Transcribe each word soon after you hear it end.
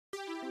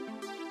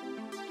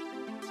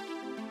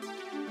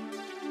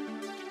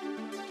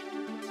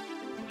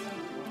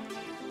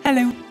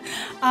Hello.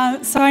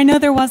 So I know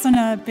there wasn't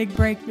a big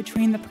break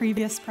between the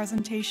previous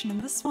presentation and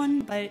this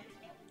one, but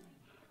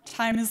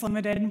time is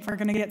limited and we're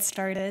going to get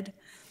started.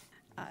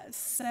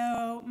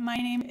 So my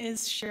name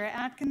is Shira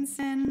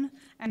Atkinson.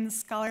 I'm the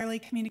Scholarly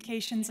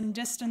Communications and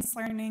Distance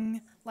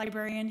Learning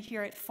Librarian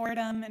here at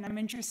Fordham, and I'm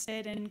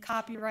interested in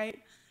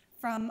copyright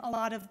from a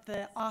lot of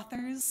the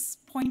author's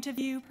point of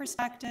view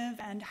perspective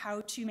and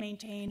how to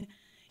maintain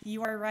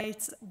your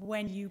rights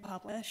when you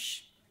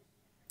publish.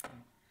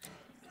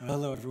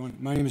 Hello, everyone.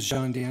 My name is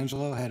John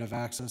D'Angelo, Head of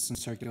Access and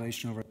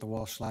Circulation over at the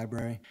Walsh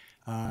Library.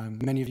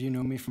 Many of you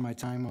know me from my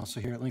time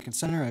also here at Lincoln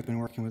Center. I've been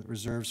working with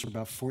reserves for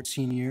about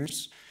 14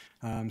 years.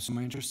 So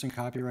my interest in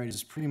copyright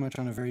is pretty much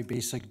on a very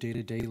basic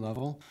day-to-day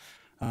level.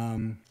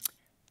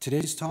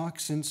 Today's talk,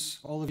 since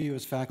all of you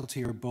as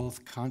faculty are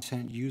both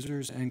content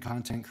users and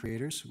content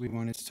creators, we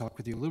wanted to talk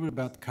with you a little bit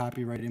about the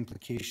copyright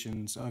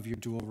implications of your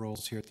dual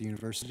roles here at the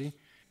university.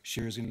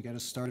 Shira is going to get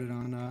us started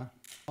on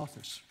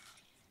authors.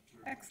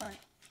 Excellent.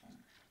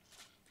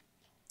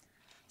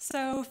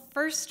 So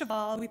first of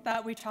all, we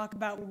thought we'd talk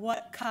about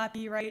what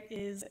copyright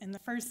is in the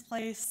first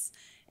place,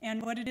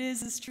 and what it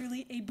is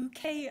truly a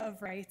bouquet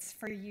of rights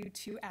for you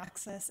to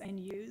access and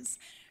use.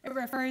 It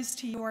refers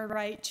to your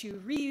right to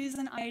reuse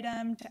an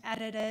item, to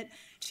edit it,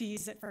 to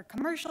use it for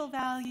commercial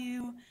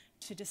value,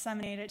 to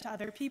disseminate it to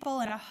other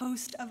people, and a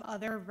host of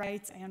other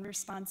rights and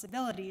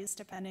responsibilities,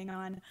 depending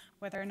on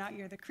whether or not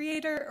you're the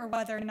creator or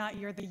whether or not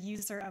you're the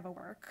user of a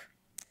work.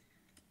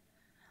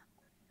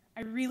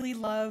 I really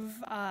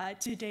love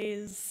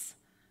today's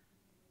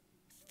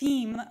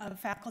theme of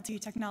Faculty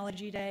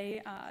Technology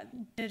Day,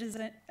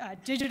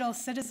 digital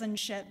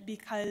citizenship,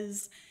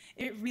 because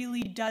it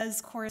really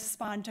does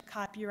correspond to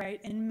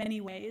copyright in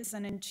many ways,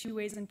 and in two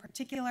ways in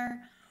particular: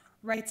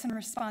 rights and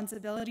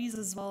responsibilities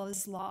as well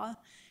as law.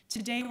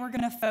 Today we're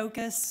going to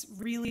focus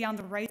really on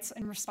the rights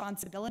and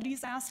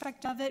responsibilities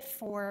aspect of it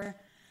for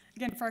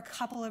a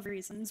couple of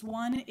reasons.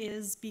 One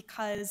is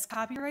because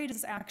copyright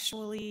is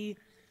actually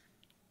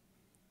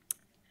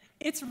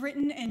it's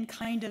written in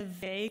kind of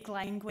vague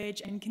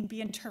language and can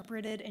be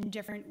interpreted in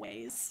different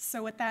ways.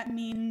 So what that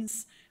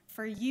means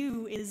for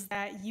you is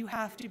that you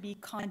have to be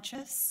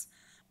conscious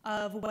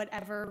of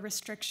whatever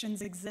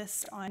restrictions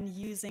exist on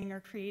using or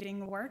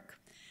creating work.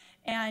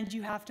 And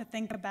you have to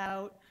think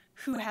about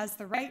who has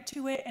the right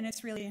to it, and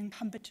it's really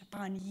incumbent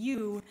upon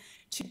you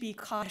to be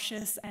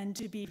cautious and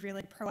to be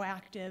really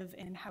proactive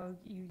in how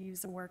you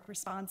use the work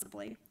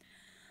responsibly.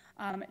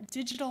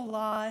 Digital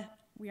law,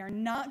 we are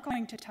not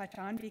going to touch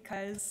on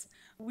because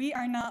we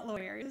are not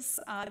lawyers.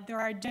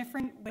 There are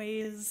different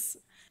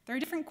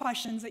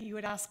questions that you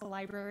would ask a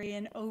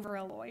librarian over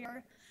a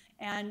lawyer.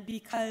 And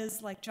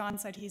because, like John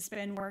said, he's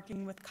been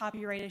working with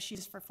copyright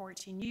issues for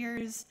 14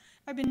 years,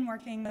 I've been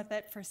working with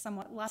it for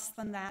somewhat less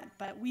than that,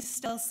 but we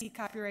still see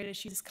copyright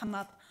issues come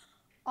up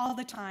all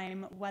the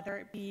time, whether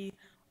it be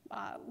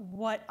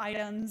what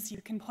items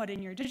you can put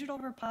in your digital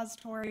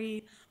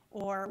repository,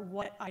 or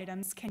what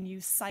items can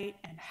you cite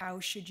and how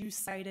should you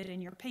cite it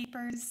in your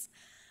papers.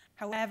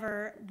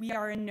 However, we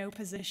are in no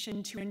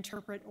position to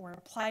interpret or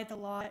apply the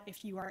law.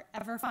 If you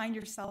ever find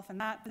yourself in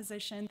that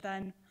position,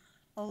 then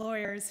a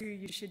lawyer is who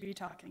you should be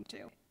talking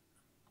to.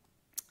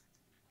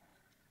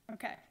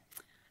 Okay,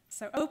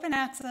 so open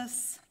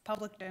access,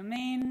 public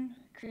domain,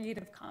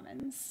 Creative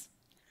Commons.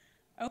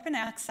 Open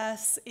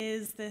access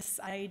is this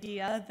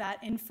idea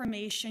that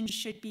information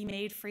should be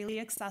made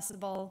freely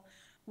accessible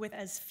with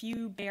as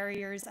few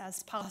barriers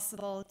as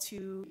possible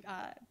to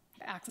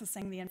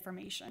accessing the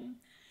information.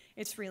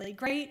 It's really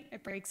great.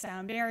 It breaks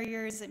down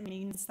barriers. It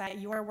means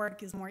that your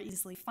work is more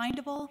easily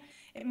findable.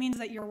 It means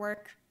that your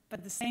work, by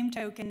the same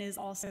token, is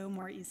also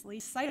more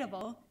easily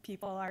citable.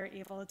 People are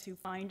able to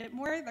find it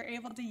more. They're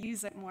able to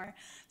use it more.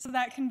 So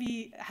that can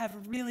have a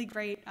really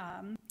great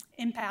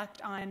impact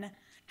on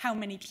how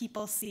many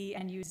people see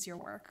and use your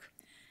work.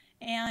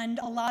 And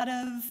a lot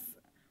of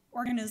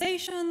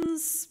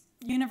organizations,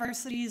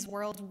 universities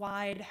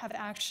worldwide have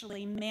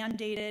actually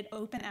mandated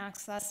open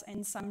access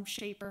in some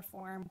shape or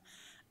form.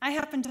 I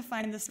happen to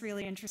find this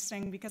really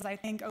interesting because I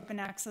think open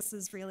access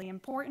is really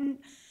important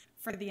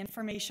for the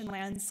information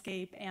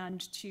landscape and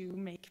to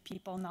make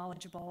people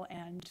knowledgeable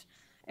and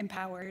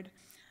empowered.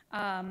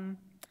 And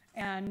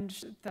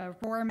the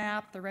ROR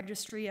map, the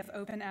Registry of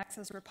Open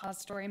Access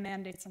Repository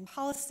Mandates and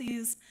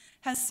Policies,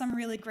 has some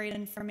really great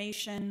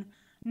information.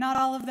 Not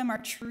all of them are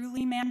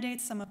truly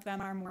mandates. Some of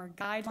them are more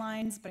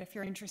guidelines, but if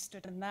you're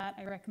interested in that,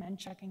 I recommend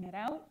checking it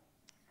out.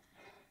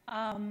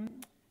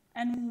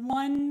 And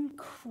one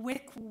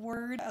quick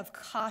word of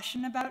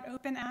caution about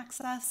open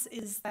access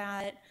is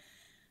that,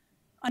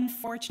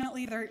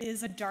 unfortunately, there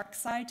is a dark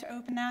side to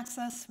open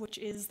access, which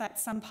is that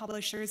some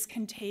publishers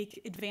can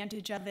take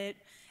advantage of it,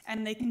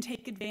 and they can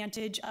take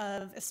advantage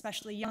of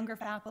especially younger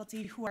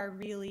faculty who are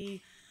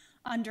really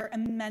under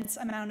immense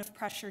amount of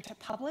pressure to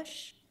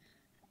publish.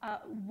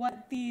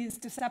 What these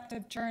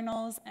deceptive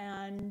journals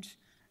and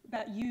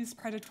that use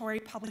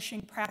predatory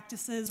publishing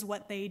practices,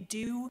 what they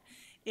do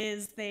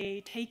is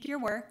they take your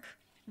work,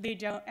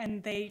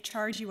 and they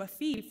charge you a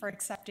fee for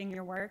accepting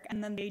your work,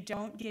 and then they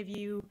don't give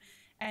you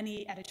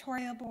any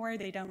editorial board.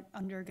 They don't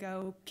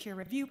undergo peer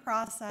review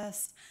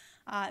process.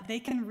 They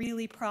can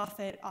really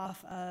profit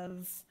off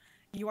of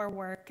your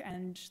work,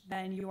 and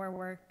then your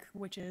work,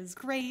 which is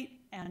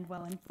great and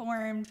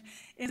well-informed,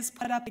 is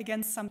put up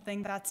against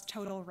something that's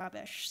total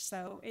rubbish.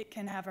 So it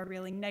can have a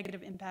really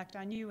negative impact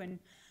on you and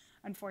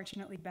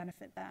unfortunately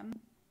benefit them.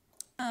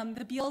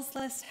 The Beals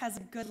list has a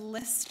good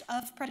list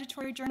of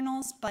predatory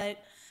journals,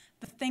 but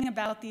the thing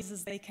about these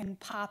is they can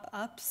pop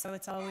up, so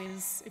it's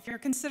always, if you're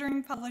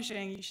considering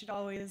publishing, you should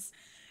always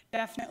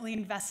definitely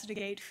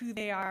investigate who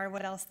they are,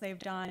 what else they've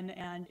done,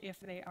 and if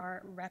they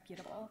are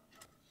reputable.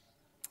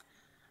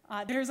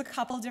 There's a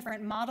couple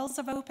different models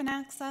of open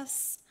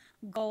access.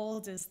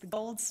 Gold is the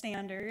gold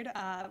standard,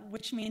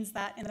 which means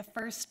that in the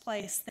first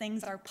place,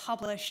 things are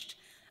published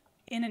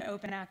in an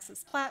open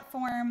access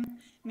platform.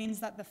 It means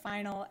that the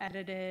final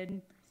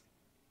edited,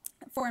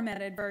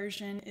 formatted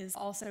version is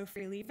also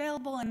freely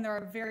available, and there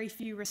are very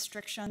few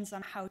restrictions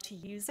on how to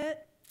use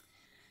it.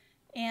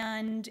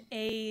 And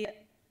the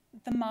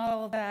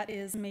model that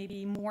is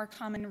maybe more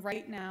common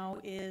right now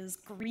is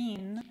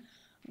green,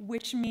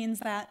 which means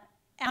that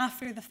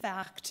after the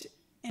fact,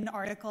 an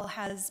article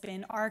has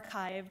been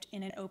archived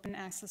in an open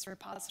access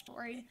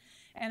repository.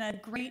 And a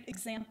great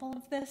example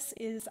of this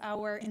is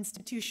our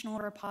institutional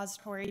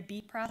repository,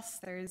 bpress.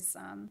 There's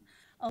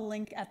a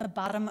link at the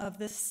bottom of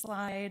this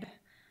slide.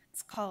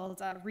 It's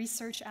called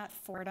Research at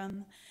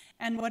Fordham.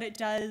 And what it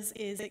does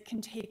is it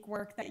can take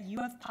work that you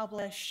have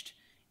published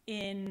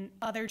in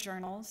other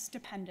journals,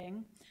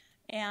 depending,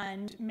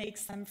 and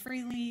makes them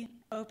freely,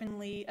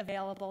 openly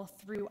available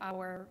through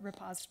our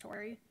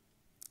repository.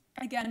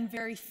 Again,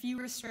 very few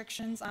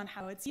restrictions on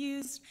how it's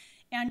used,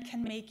 and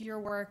can make your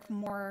work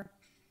more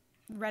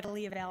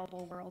readily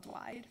available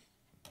worldwide.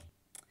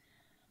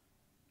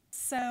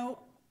 So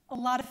a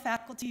lot of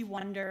faculty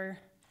wonder,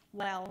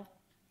 well,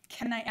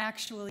 can I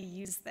actually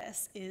use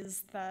this?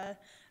 Is the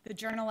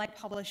journal I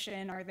publish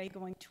in, are they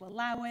going to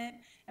allow it?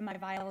 Am I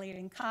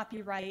violating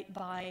copyright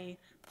by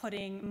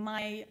putting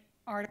my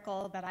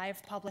article that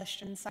I've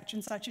published in such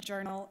and such a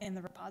journal in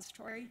the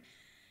repository?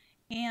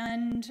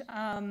 And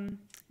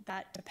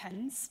that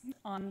depends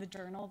on the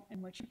journal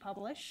in which you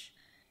publish.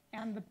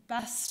 And the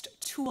best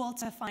tool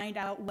to find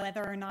out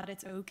whether or not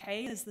it's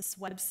okay is this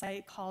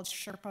website called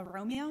Sherpa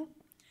Romeo.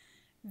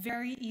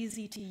 Very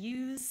easy to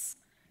use.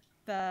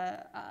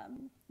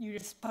 You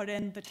just put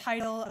in the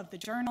title of the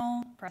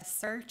journal, press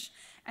search,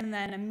 and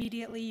then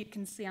immediately you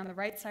can see on the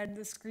right side of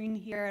the screen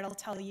here, it'll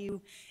tell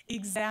you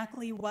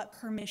exactly what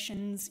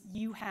permissions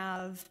you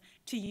have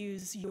to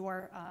use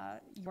your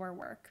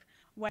work,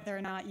 whether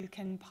or not you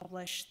can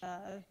publish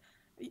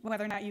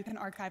whether or not you can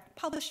archive the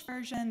published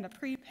version, the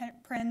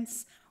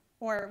preprints,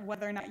 or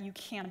whether or not you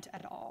can't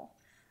at all.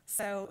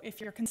 So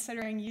if you're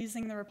considering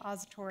using the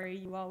repository,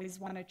 you always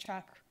want to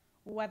check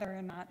whether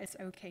or not it's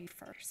okay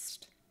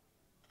first.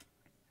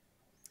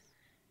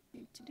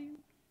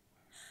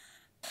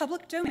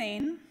 Public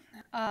domain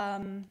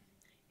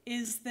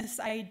is this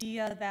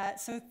idea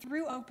that, so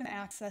through open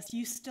access,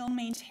 you still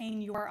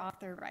maintain your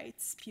author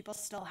rights. People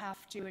still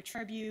have to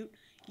attribute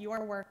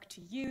your work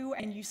to you,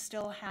 and you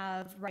still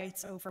have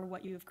rights over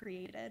what you've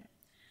created.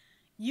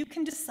 You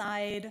can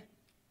decide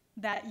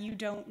that you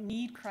don't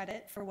need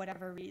credit for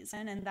whatever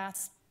reason, and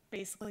that's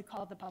basically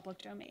called the public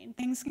domain.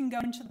 Things can go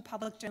into the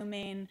public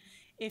domain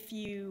if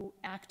you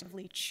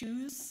actively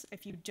choose,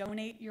 if you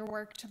donate your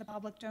work to the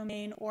public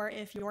domain, or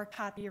if your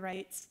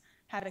copyrights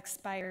have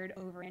expired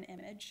over an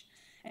image.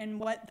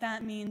 And what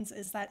that means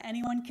is that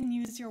anyone can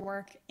use your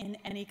work in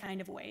any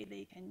kind of way.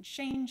 They can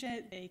change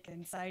it, they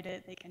can cite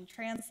it, they can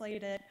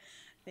translate it,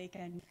 they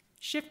can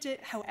shift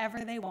it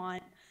however they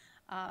want.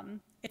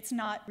 It's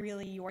not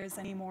really yours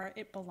anymore,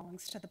 it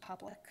belongs to the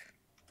public.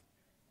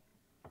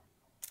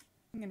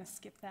 I'm gonna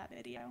skip that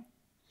video.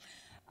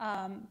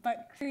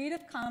 But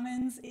Creative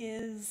Commons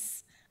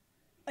is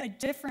a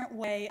different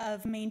way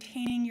of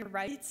maintaining your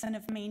rights and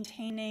of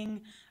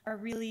maintaining a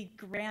really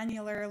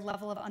granular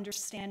level of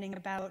understanding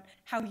about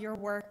how your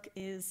work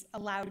is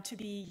allowed to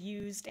be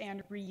used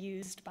and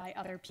reused by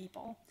other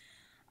people.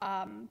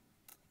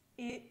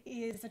 It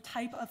is a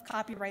type of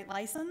copyright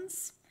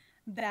license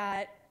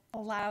that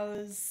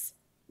allows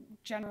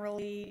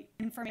generally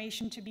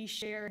information to be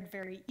shared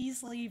very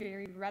easily,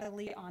 very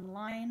readily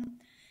online,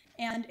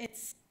 and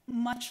it's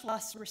much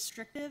less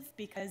restrictive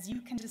because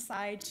you can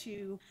decide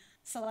to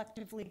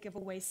selectively give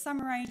away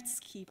some rights,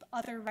 keep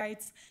other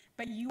rights,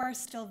 but you are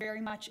still very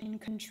much in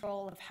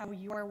control of how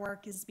your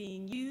work is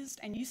being used,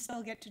 and you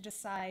still get to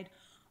decide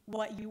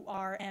what you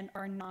are and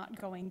are not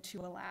going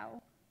to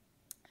allow.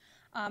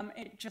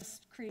 It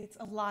just creates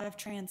a lot of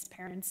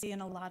transparency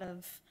and a lot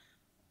of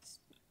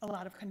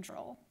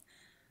control.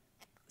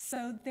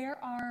 So there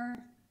are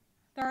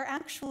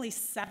actually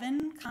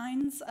 7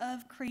 kinds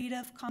of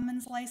Creative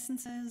Commons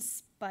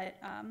licenses, but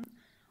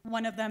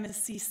one of them is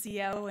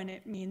CCO, and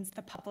it means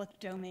the public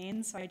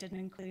domain, so I didn't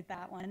include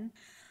that one.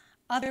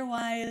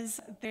 Otherwise,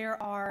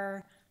 there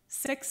are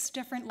 6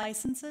 different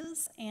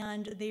licenses,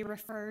 and they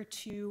refer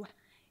to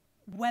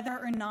whether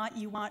or not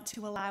you want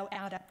to allow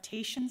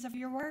adaptations of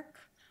your work,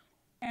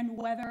 and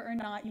whether or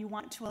not you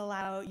want to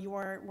allow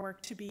your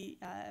work to be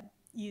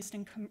used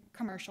in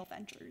commercial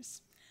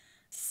ventures.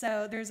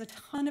 So there's a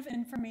ton of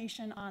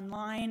information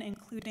online,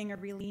 including a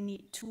really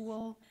neat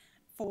tool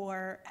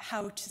for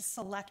how to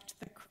select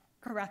the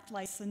correct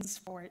license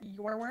for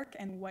your work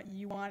and what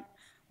you want,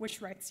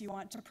 which rights you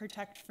want to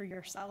protect for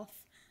yourself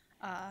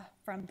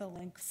from the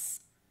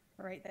links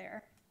right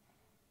there.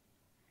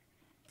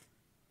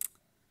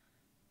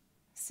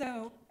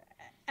 So,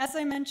 as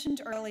I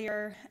mentioned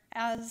earlier,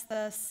 as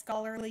the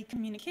scholarly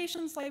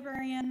communications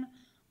librarian,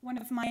 one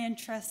of my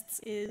interests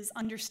is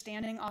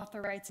understanding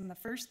author rights in the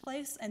first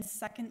place, and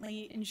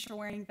secondly,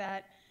 ensuring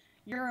that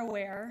you're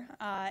aware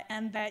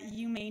and that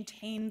you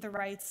maintain the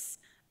rights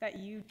that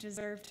you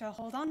deserve to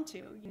hold on to.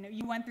 You know,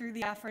 you went through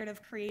the effort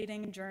of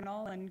creating a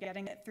journal and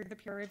getting it through the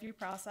peer review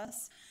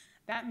process.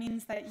 That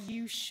means that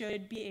you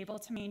should be able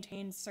to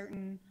maintain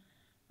certain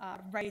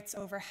rights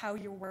over how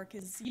your work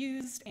is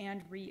used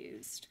and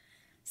reused.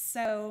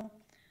 So,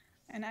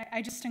 and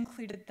I just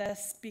included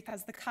this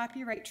because the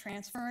copyright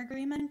transfer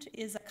agreement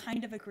is a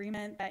kind of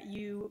agreement that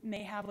you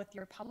may have with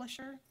your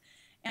publisher.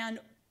 And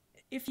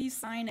if you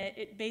sign it,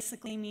 it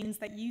basically means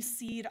that you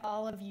cede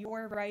all of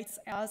your rights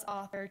as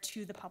author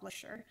to the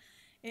publisher.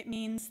 It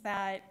means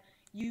that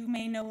you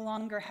may no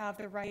longer have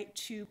the right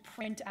to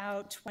print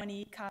out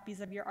 20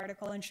 copies of your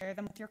article and share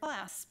them with your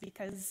class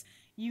because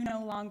you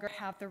no longer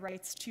have the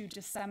rights to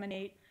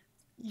disseminate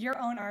your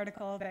own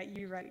article that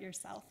you wrote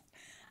yourself,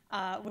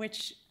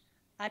 which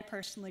I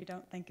personally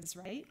don't think is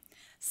right.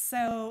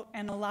 So,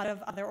 and a lot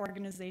of other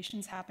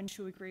organizations happen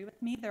to agree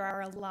with me. There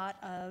are a lot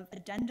of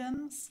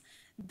addendums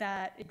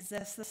that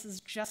exist. This is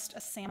just a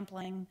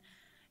sampling,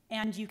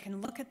 and you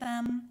can look at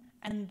them,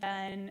 and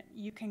then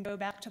you can go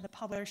back to the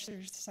publisher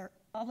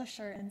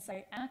and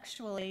say,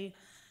 actually,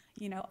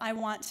 you know, I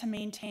want to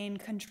maintain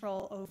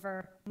control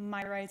over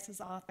my rights as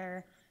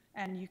author,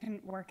 and you can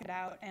work it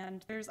out.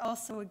 And there's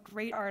also a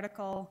great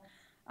article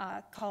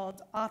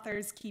called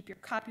Authors Keep Your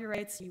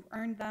Copyrights, You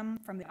Earned Them,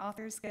 from the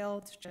Authors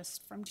Guild,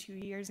 just from 2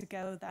 years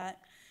ago,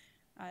 that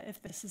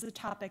if this is a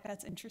topic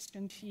that's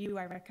interesting to you,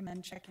 I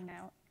recommend checking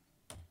out.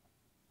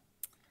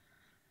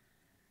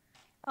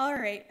 All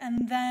right,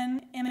 and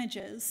then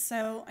images.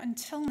 So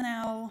until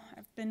now,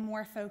 I've been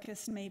more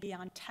focused maybe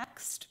on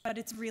text, but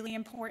it's really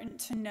important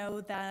to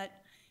know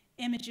that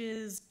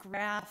images,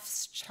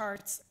 graphs,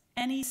 charts,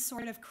 any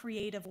sort of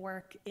creative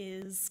work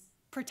is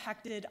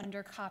protected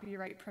under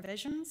copyright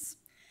provisions.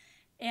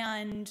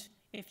 And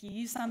if you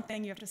use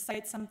something, you have to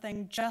cite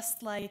something,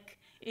 just like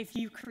if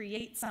you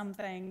create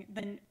something,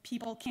 then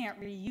people can't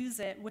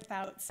reuse it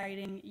without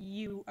citing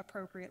you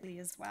appropriately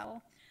as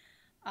well.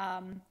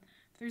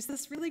 There's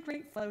this really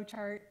great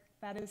flowchart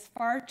that is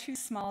far too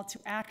small to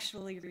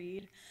actually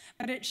read,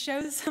 but it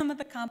shows some of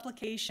the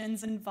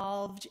complications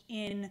involved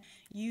in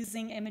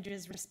using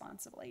images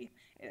responsibly.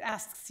 It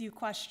asks you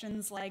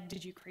questions like,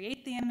 did you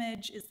create the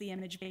image? Is the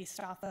image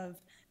based off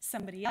of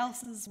somebody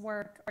else's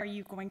work? Are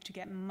you going to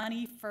get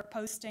money for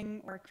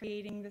posting or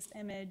creating this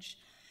image?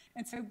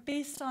 And so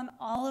based on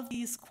all of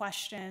these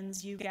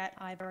questions, you get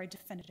either a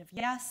definitive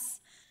yes,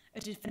 a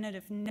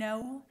definitive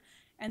no,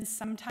 and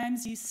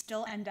sometimes you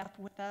still end up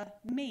with a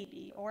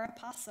maybe or a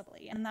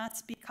possibly. And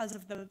that's because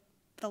of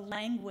the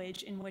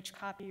language in which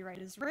copyright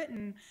is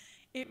written.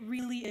 It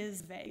really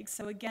is vague.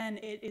 So again,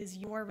 it is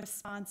your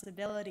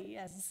responsibility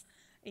as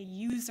a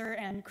user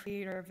and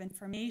creator of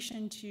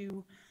information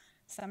to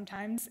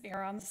sometimes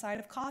err on the side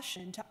of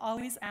caution, to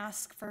always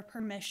ask for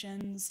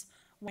permissions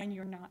when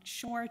you're not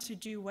sure, to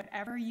do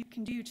whatever you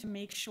can do to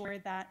make sure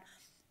that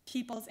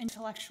people's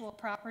intellectual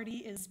property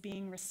is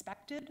being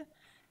respected,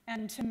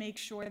 and to make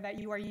sure that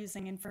you are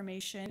using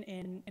information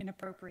in an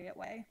appropriate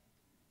way.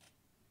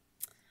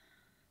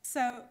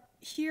 So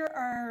here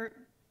are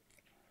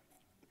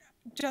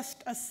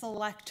just a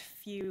select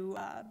few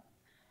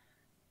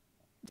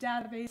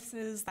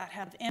databases that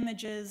have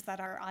images that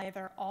are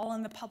either all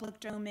in the public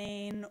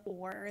domain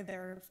or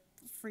they're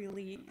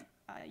freely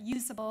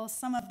usable.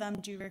 Some of them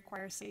do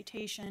require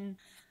citation,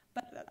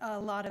 but a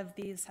lot of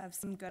these have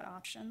some good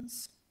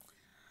options.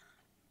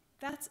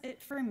 That's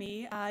it for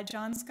me.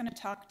 John's going to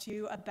talk to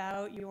you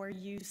about your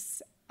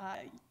use,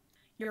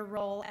 your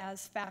role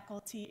as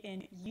faculty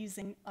in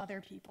using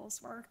other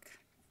people's work.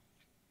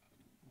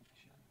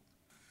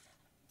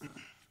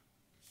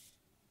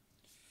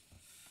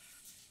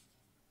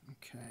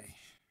 Okay.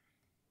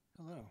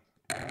 Hello.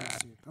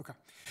 Okay.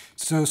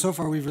 So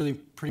far we've really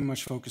pretty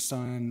much focused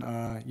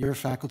on your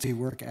faculty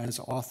work as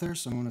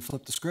authors. I'm going to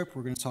flip the script.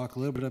 We're going to talk a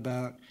little bit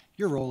about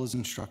your role as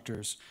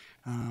instructors.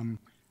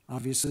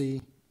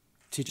 Obviously,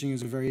 teaching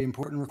is a very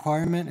important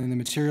requirement, and the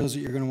materials that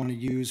you're going to want to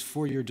use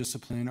for your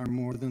discipline are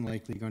more than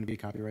likely going to be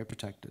copyright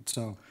protected.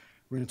 So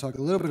we're going to talk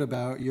a little bit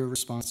about your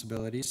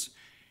responsibilities.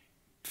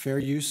 Fair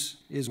use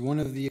is one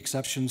of the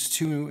exceptions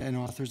to an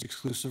author's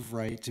exclusive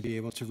right to be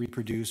able to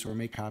reproduce or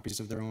make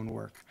copies of their own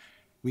work.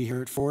 We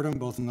here at Fordham,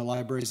 both in the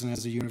libraries and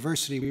as a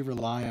university, we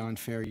rely on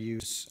fair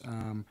use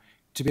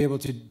to be able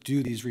to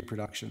do these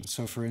reproductions.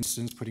 So for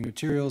instance, putting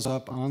materials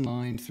up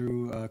online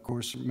through a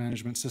course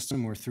management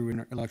system or through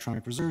an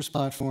electronic reserves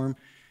platform,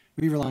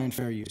 we rely on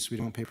fair use. We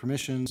don't pay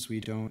permissions. We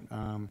don't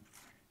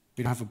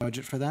have a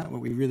budget for that. What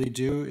we really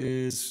do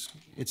is,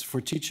 it's for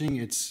teaching.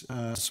 It's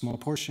a small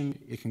portion.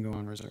 It can go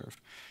on reserve.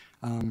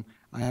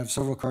 I have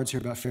several cards here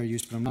about fair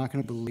use, but I'm not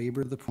going to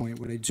belabor the point.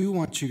 What I do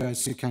want you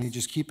guys to kind of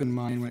just keep in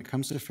mind when it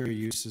comes to fair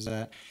use is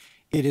that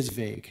it is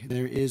vague.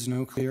 There is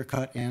no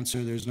clear-cut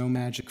answer. There's no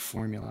magic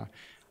formula.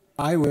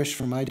 I wish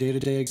for my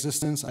day-to-day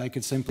existence I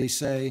could simply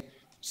say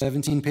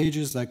 17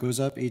 pages, that goes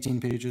up,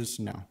 18 pages,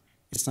 no.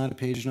 It's not a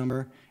page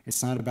number.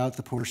 It's not about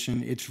the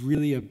portion. It's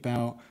really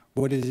about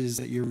what it is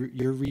that you're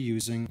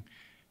reusing,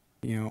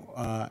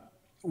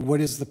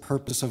 what is the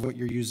purpose of what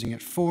you're using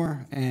it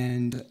for,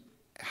 and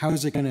how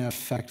is it going to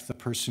affect the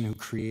person who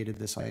created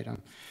this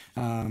item.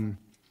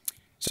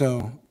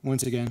 So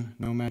once again,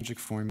 no magic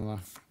formula,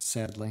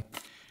 sadly.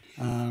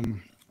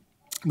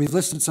 We've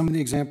listed some of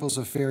the examples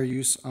of fair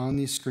use on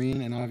the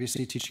screen, and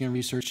obviously teaching and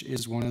research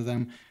is one of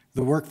them.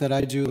 The work that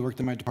I do, the work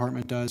that my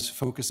department does,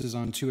 focuses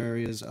on two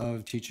areas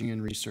of teaching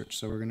and research.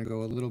 So we're going to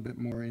go a little bit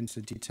more into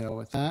detail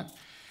with that.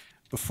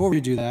 Before we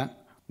do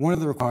that, one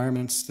of the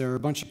requirements, there are a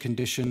bunch of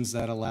conditions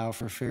that allow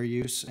for fair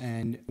use,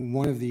 and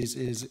one of these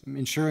is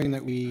ensuring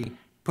that we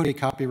put a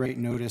copyright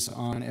notice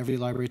on every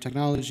library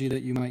technology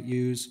that you might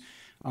use,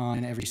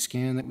 on every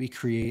scan that we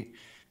create.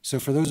 So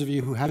for those of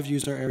you who have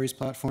used our Aries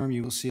platform,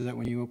 you will see that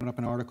when you open up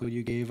an article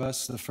you gave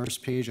us, the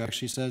first page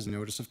actually says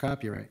Notice of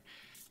Copyright.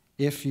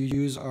 If you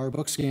use our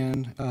book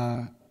scan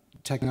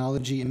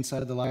technology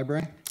inside the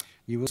library,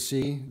 you will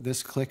see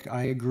this click,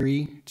 I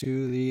agree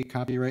to the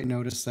copyright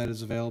notice that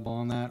is available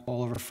on that,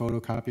 all of our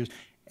photocopiers,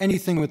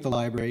 anything with the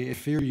library.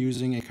 If you're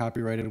using a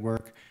copyrighted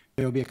work,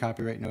 there will be a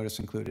copyright notice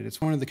included.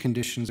 It's one of the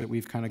conditions that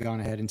we've kind of gone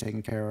ahead and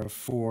taken care of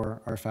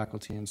for our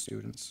faculty and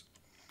students.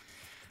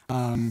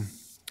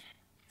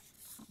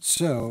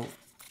 So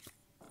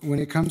when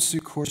it comes to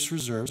course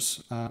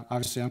reserves,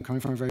 obviously I'm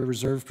coming from a very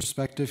reserved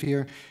perspective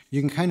here.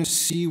 You can kind of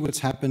see what's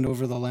happened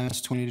over the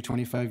last 20 to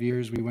 25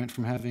 years. We went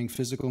from having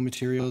physical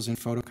materials and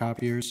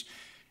photocopiers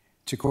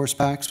to course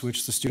packs,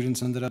 which the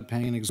students ended up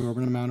paying an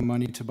exorbitant amount of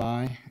money to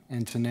buy,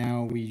 and to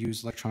now we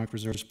use electronic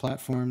reserves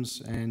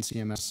platforms and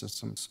CMS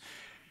systems.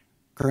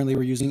 Currently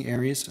we're using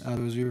Aries.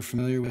 Those of you who are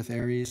familiar with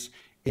Aries,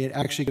 it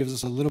actually gives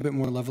us a little bit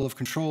more level of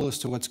control as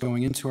to what's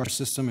going into our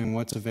system and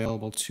what's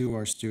available to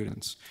our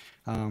students.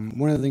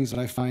 One of the things that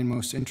I find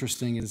most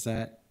interesting is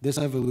that this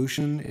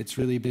evolution, it's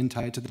really been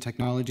tied to the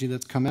technology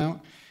that's come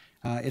out.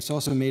 It's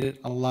also made it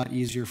a lot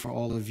easier for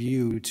all of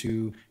you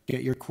to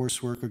get your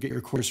coursework or get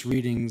your course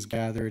readings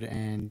gathered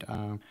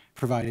and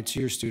provided to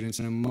your students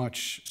in a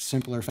much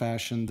simpler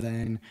fashion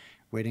than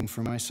waiting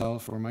for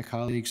myself or my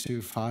colleagues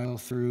to file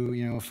through,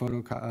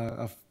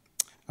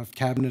 a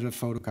cabinet of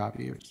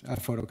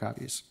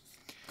photocopies.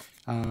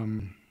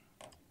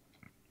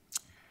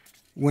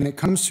 When it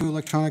comes to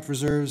electronic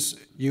reserves,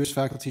 you as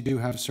faculty do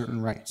have certain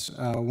rights.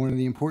 One of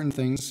the important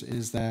things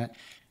is that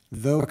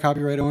though a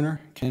copyright owner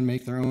can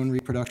make their own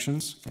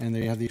reproductions, and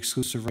they have the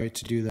exclusive right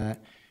to do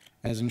that,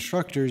 as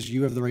instructors,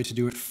 you have the right to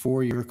do it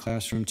for your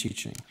classroom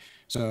teaching.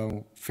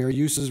 So fair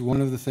use is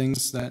one of the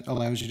things that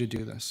allows you to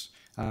do this.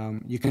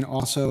 You can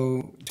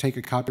also take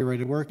a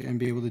copyrighted work and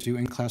be able to do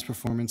in-class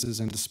performances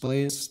and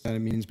displays. That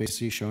means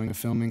basically showing a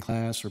film in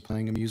class or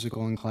playing a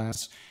musical in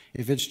class.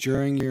 If it's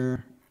during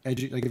your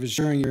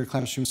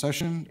classroom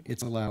session,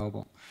 it's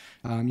allowable.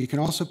 You can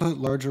also put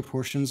larger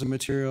portions of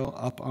material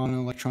up on an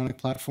electronic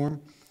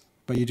platform,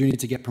 but you do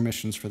need to get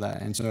permissions for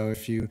that. And so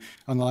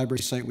on the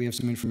library site, we have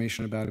some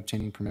information about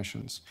obtaining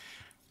permissions.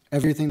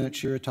 Everything that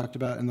Shira talked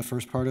about in the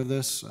first part of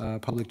this,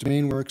 public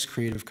domain works,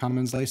 Creative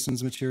Commons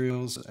licensed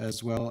materials,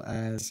 as well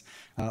as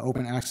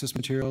open access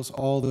materials,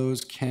 all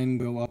those can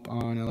go up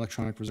on an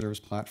electronic reserves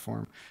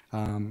platform.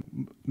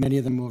 Many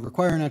of them will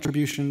require an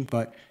attribution,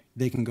 but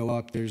they can go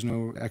up. There's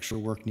no extra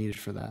work needed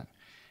for that.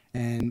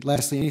 And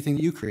lastly, anything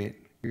that you create,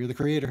 you're the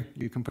creator,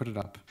 you can put it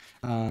up.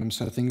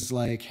 So things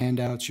like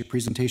handouts, your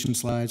presentation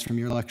slides from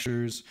your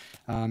lectures,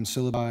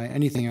 syllabi,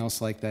 anything else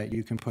like that,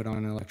 you can put on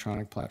an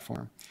electronic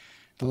platform.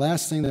 The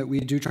last thing that we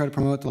do try to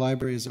promote at the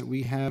library is that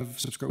we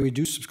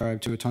do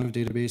subscribe to a ton of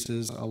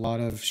databases, a lot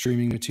of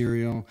streaming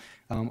material.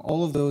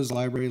 All of those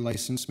library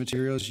licensed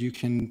materials, you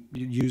can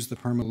use the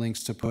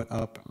permalinks to put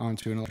up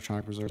onto an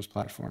electronic reserves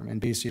platform. And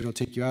basically, it'll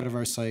take you out of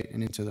our site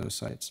and into those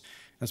sites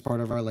as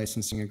part of our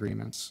licensing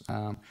agreements.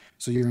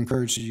 So you're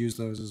encouraged to use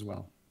those as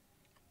well.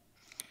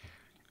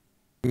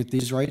 With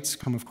these rights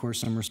come, of course,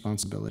 some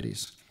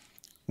responsibilities.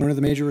 One of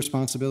the major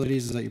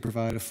responsibilities is that you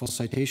provide a full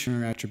citation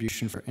or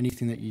attribution for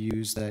anything that you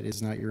use that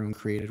is not your own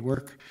created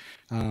work.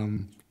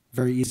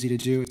 Very easy to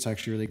do. It's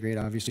actually really great,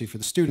 obviously, for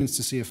the students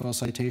to see a full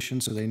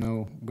citation so they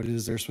know what it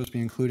is they're supposed to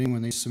be including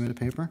when they submit a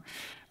paper.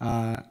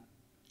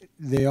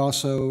 They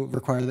also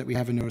require that we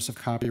have a notice of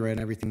copyright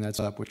on everything that's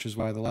up, which is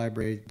why the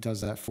library does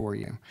that for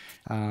you.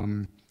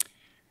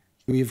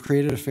 We've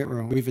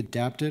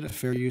adapted a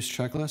fair use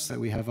checklist that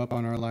we have up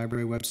on our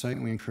library website,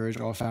 and we encourage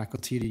all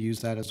faculty to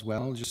use that as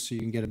well, just so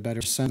you can get a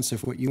better sense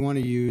if what you want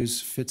to use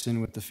fits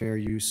in with the fair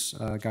use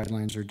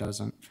guidelines or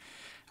doesn't.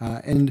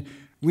 And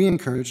we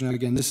encourage, now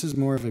again, this is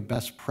more of a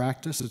best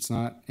practice, it's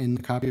not in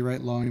the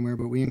copyright law anywhere,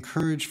 but we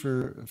encourage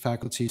for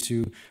faculty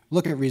to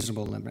look at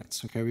reasonable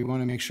limits, okay? We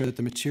want to make sure that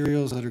the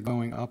materials that are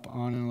going up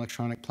on an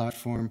electronic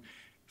platform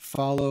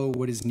follow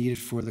what is needed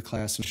for the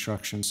class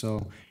instruction.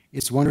 So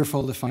it's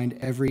wonderful to find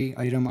every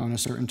item on a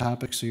certain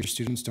topic so your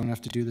students don't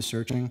have to do the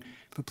searching,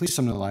 but please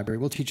come to the library.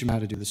 We'll teach them how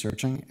to do the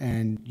searching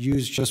and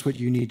use just what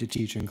you need to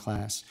teach in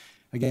class.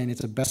 Again,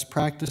 it's a best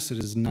practice. It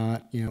is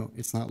not,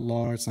 it's not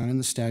law, it's not in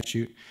the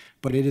statute,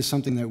 but it is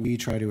something that we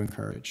try to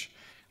encourage.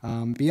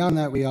 Beyond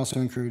that, we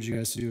also encourage you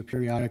guys to do a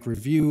periodic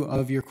review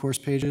of your course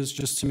pages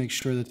just to make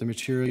sure that the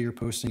material you're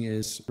posting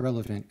is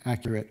relevant,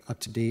 accurate, up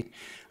to date,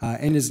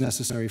 and is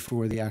necessary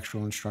for the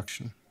actual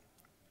instruction.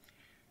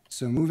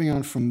 So moving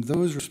on from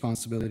those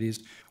responsibilities,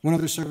 one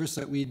other service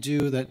that we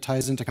do that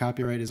ties into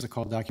copyright is a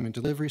call document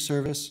delivery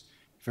service.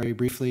 Very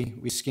briefly,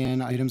 we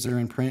scan items that are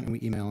in print and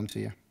we email them to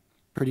you.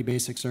 Pretty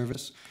basic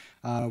service.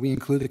 We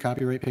include the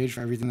copyright page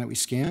for everything that we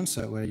scan,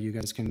 so that way you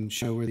guys can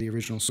show where the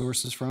original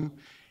source is from.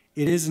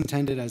 It is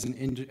intended as an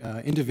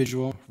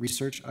individual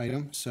research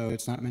item, so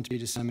it's not meant to be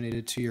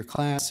disseminated to your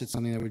class. It's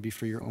something that would be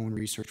for your own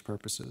research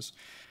purposes.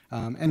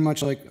 And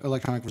much like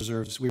electronic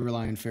reserves, we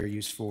rely on fair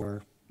use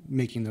for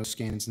making those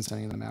scans and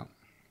sending them out.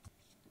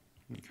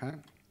 Okay.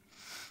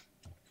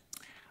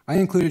 I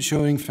included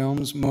showing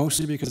films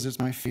mostly because it's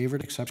my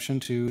favorite exception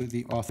to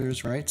the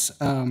author's rights.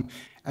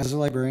 As a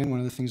librarian, one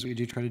of the things that we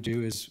do try to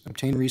do is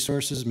obtain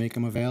resources, make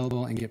them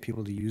available, and get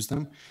people to use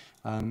them.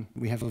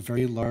 We have a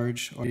very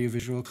large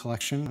audiovisual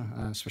collection,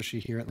 especially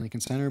here at Lincoln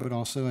Center, but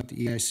also at the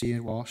EIC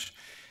at Walsh.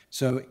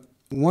 So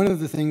one of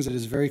the things that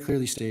is very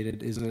clearly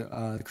stated is that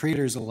the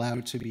creator is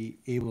allowed to be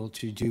able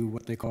to do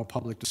what they call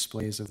public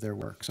displays of their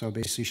work. So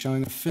basically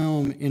showing a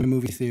film in a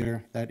movie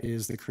theater, that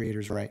is the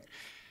creator's right.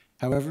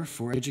 However,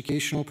 for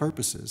educational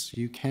purposes,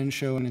 you can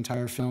show an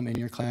entire film in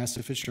your class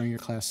if it's during your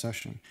class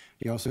session.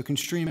 You also can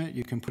stream it.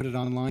 You can put it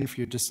online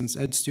for your distance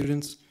ed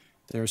students.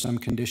 There are some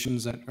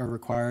conditions that are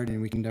required,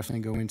 and we can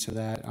definitely go into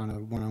that on a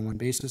one-on-one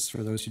basis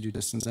for those who do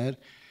distance ed.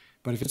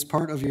 But if it's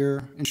part of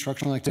your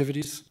instructional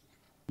activities,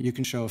 you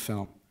can show a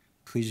film.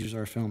 Please use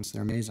our films.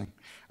 They're amazing.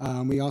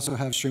 We also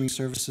have streaming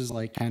services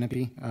like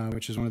Canopy,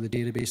 which is one of the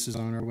databases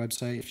on our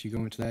website. If you go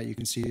into that, you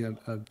can see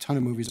a ton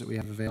of movies that we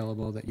have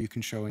available that you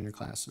can show in your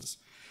classes.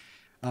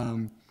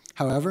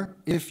 However,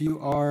 if you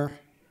are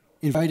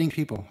inviting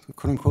people,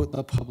 quote unquote,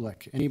 the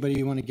public, anybody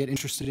you want to get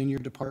interested in your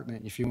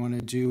department, if you want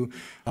to do,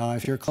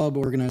 if you're a club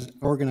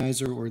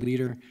organizer or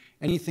leader,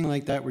 anything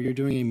like that where you're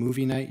doing a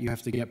movie night, you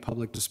have to get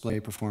public display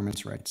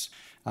performance rights.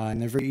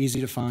 And they're very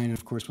easy to find.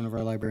 Of course, one of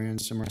our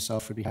librarians and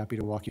myself would be happy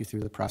to walk you through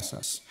the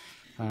process.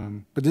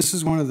 But this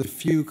is one of the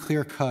few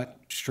clear-cut,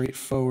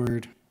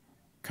 straightforward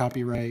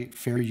copyright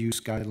fair use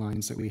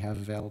guidelines that we have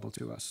available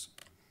to us.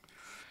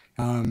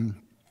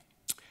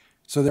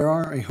 So there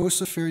are a host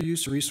of fair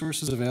use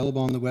resources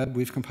available on the web.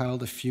 We've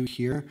compiled a few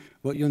here.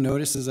 What you'll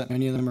notice is that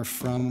many of them are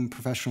from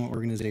professional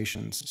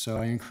organizations. So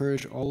I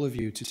encourage all of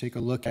you to take a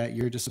look at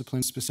your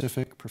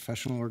discipline-specific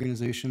professional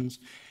organizations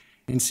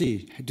and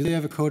see, do they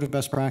have a code of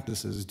best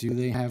practices? Do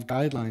they have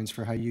guidelines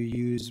for how you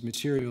use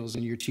materials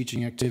in your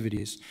teaching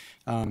activities?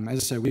 As I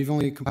said, we've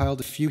only compiled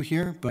a few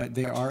here, but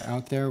they are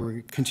out there.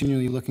 We're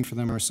continually looking for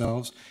them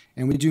ourselves,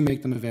 and we do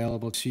make them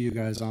available to you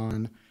guys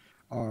on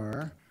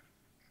our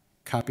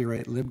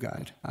copyright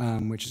libguide,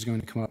 which is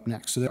going to come up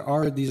next. So there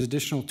are these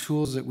additional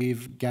tools that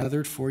we've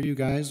gathered for you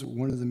guys.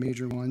 One of the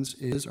major ones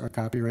is our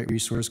copyright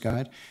resource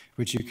guide,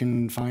 which you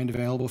can find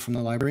available from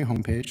the library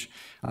homepage.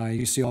 You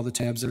can see all the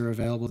tabs that are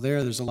available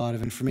there. There's a lot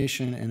of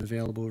information and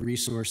available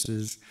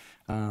resources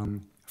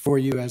for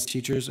you as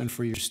teachers and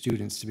for your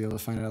students to be able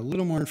to find out a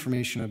little more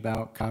information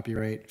about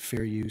copyright,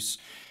 fair use,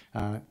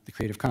 the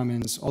Creative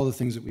Commons, all the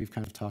things that we've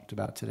kind of talked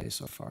about today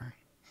so far.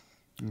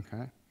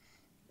 Okay.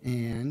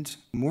 And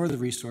more of the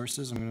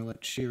resources, I'm going to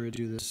let Shira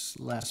do this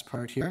last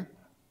part here,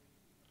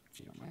 if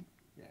you don't mind.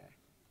 Yeah.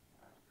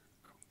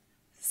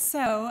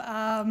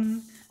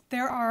 So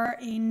there are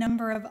a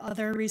number of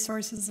other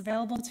resources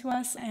available to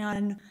us,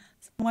 and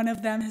one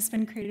of them has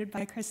been created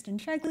by Kristen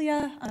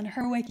Treglia on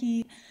her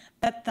wiki,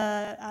 but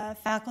the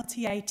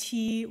faculty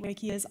IT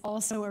wiki is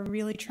also a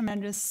really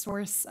tremendous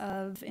source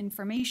of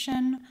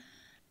information.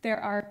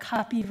 There are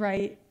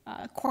copyright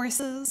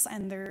courses,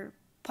 and they're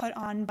put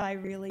on by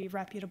really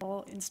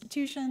reputable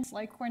institutions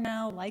like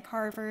Cornell, like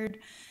Harvard,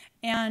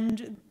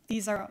 and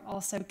these are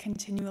also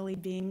continually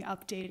being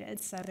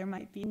updated. So there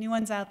might be new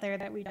ones out there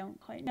that we don't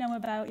quite know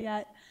about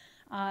yet.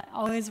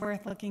 Always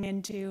worth looking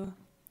into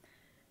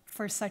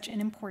for such an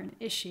important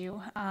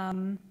issue.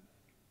 And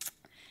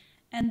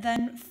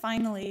then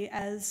finally,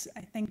 as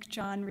I think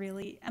John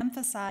really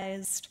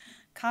emphasized,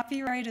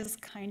 copyright is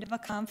kind of a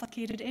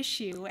complicated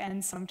issue,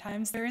 and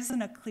sometimes there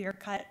isn't a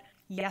clear-cut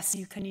yes,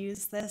 you can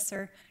use this,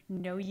 or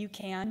no, you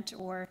can't,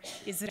 or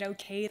is it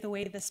okay the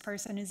way this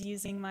person is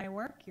using my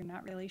work? You're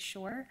not really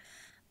sure.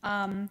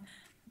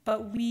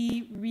 But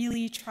we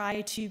really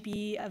try to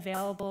be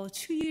available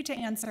to you to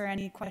answer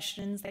any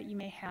questions that you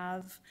may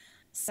have.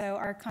 So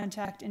our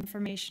contact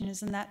information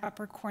is in that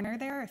upper corner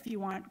there if you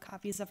want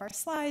copies of our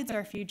slides,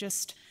 or if you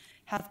just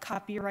have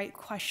copyright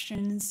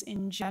questions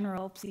in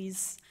general,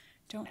 please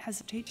don't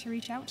hesitate to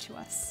reach out to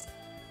us.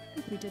 I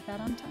think we did that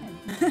on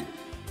time.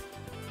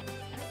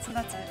 So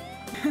that's it.